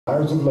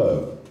Hours of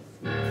love.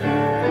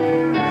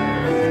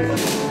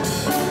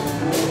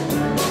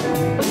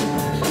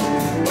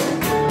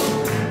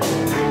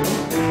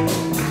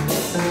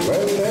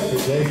 Well,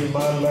 every day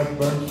my life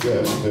burns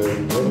just a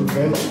little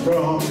bit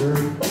stronger.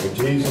 With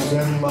Jesus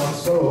in my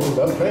soul,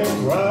 the things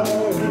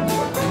rise.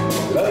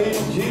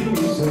 Loving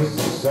Jesus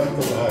is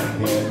something I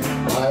can't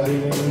hide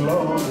any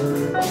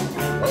longer.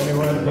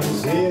 Anyone can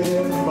see it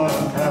in my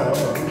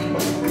eyes.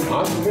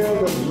 I'm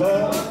filled with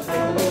love,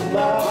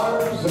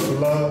 hours of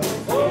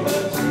love.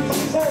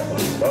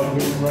 Love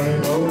is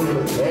running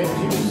over,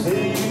 can't you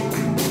see?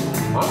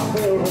 I'm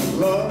filled with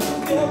love,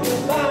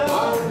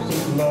 hours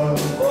of love.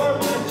 For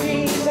my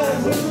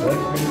Jesus,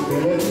 let me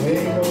feel it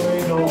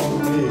tingling on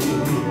me.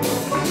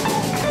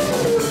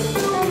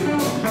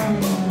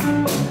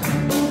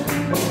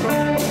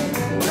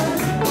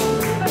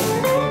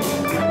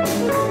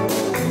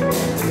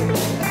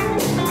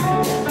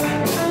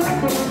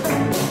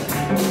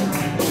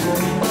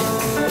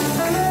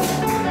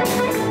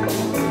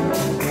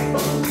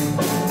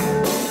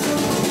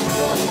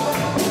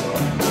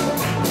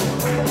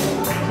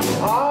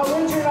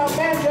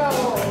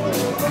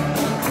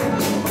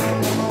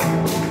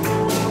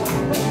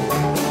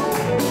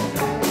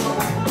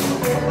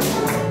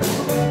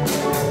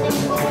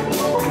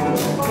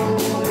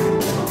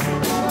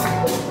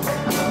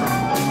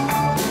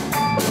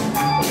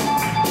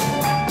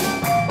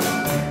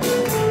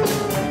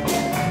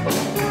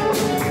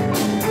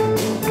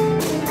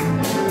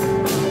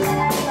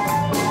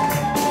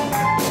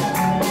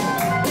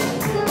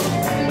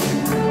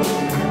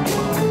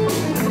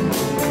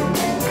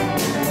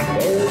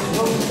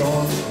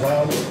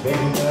 Big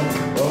enough,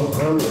 no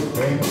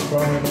hurricane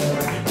strong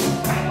enough,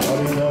 not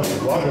enough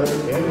water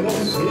in the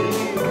sea.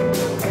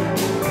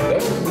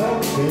 There's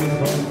nothing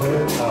can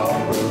put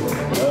out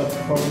enough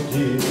for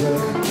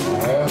Jesus,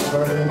 has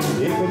burning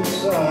deep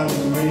inside of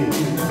me.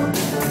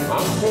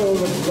 I'm filled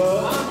with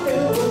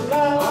love,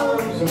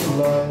 hours of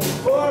love,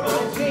 for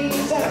my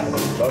Jesus.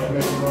 Love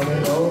is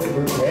running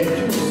over, can't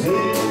you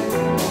see?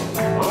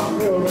 I'm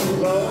filled with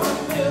love,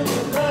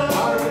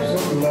 hours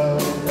of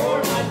love, for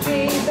my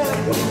Jesus.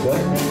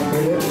 Let me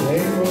feel it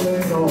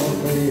tingling on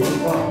me.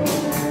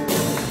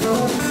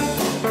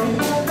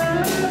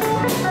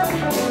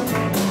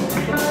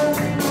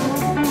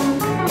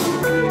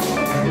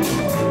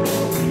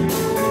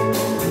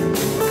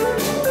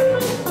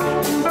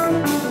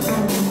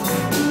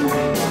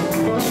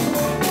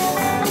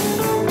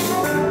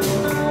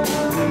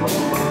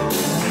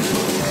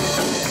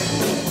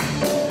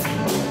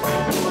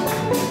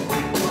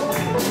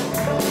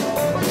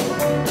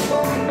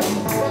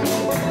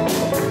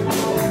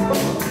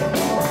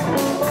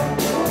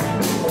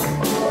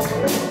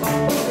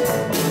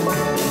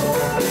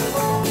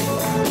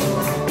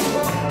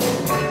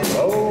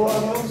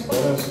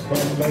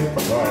 Make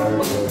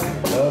fires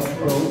of love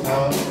go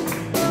out.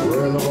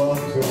 We're the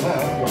ones who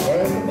have to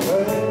pay the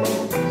fame.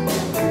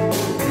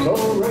 So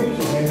raise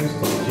your hands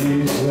to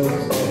Jesus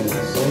and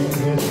sing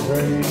His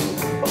praise.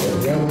 And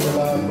your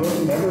life will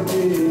never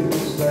be the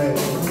same.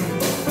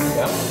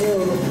 I'm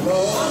filled with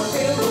love,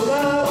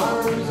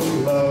 hours of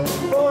love,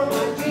 for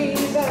my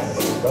Jesus.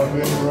 Love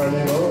is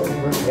running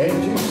over, can't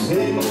you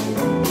see?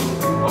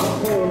 I'm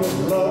filled with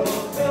love,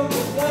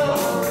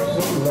 hours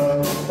of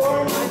love, for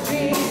my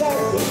Jesus.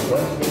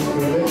 Let me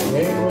feel it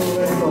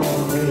tingling on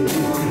me.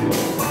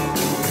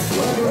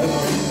 Let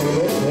me feel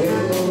it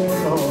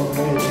tingling on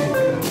me.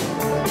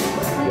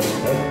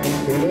 Let me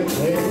feel it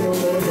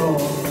tingling on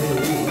me.